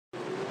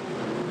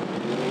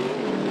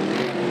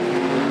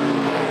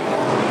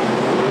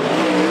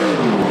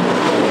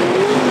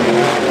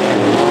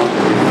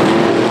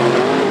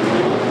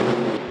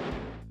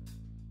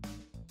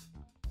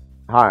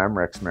Hi, I'm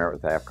Rex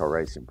Merritt with AFCO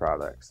Racing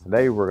Products.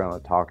 Today we're going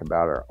to talk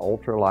about our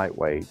ultra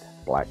lightweight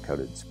black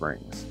coated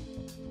springs.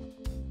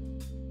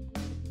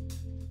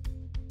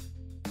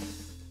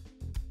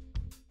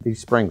 These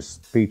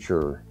springs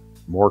feature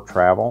more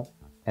travel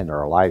and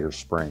they're a lighter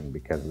spring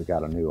because we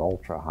got a new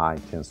ultra high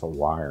tensile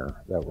wire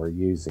that we're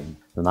using.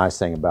 The nice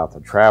thing about the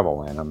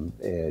travel in them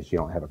is you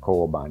don't have a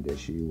coil bind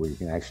issue where you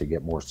can actually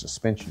get more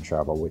suspension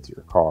travel with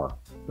your car.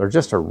 They're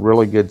just a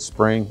really good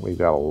spring. We've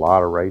got a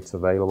lot of rates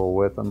available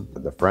with them.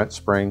 The front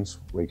springs,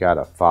 we got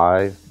a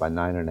 5 by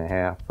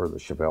 9.5 for the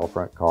Chevelle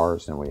front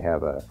cars, and we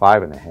have a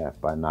 5.5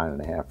 by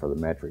 9.5 for the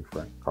metric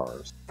front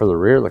cars. For the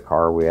rear of the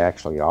car, we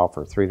actually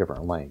offer 3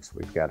 different lengths.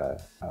 We've got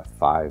a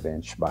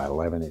 5-inch by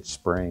 11-inch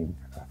spring,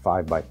 a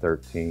 5 by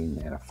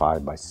 13, and a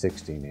 5 by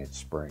 16-inch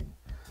spring.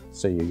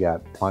 So you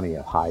got plenty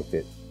of high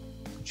fit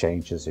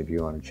changes if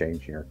you want to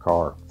change in your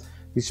car.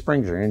 These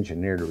springs are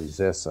engineered to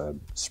resist a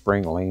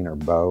spring lean or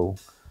bow.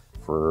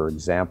 For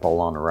example,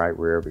 on the right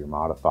rear of your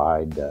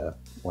modified,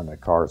 when the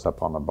car's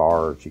up on the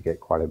bars, you get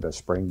quite a bit of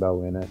spring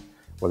bow in it.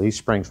 Well, these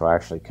springs will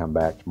actually come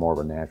back to more of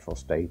a natural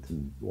state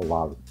than a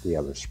lot of the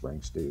other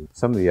springs do.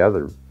 Some of the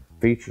other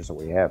features that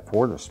we have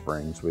for the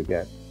springs, we've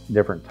got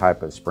different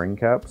type of spring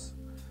cups.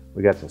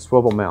 We got the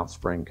swivel mount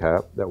spring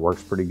cup that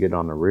works pretty good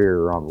on the rear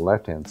or on the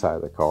left-hand side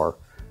of the car.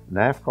 And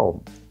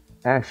AFCO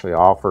actually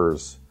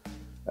offers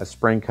a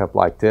spring cup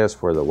like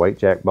this where the weight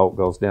jack bolt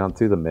goes down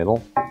through the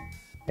middle,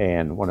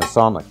 and when it's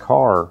on the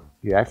car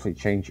you actually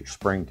change your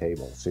spring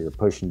table, so you're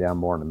pushing down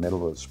more in the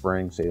middle of the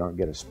spring so you don't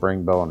get a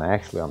spring bow, and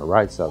actually on the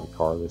right side of the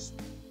car this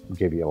will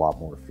give you a lot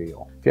more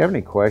feel. If you have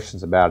any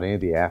questions about any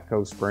of the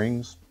AFCO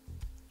springs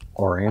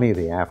or any of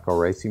the AFCO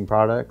racing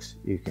products,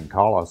 you can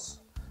call us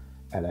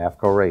at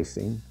AFCO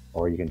Racing,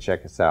 or you can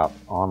check us out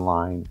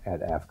online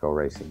at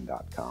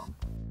afcoracing.com.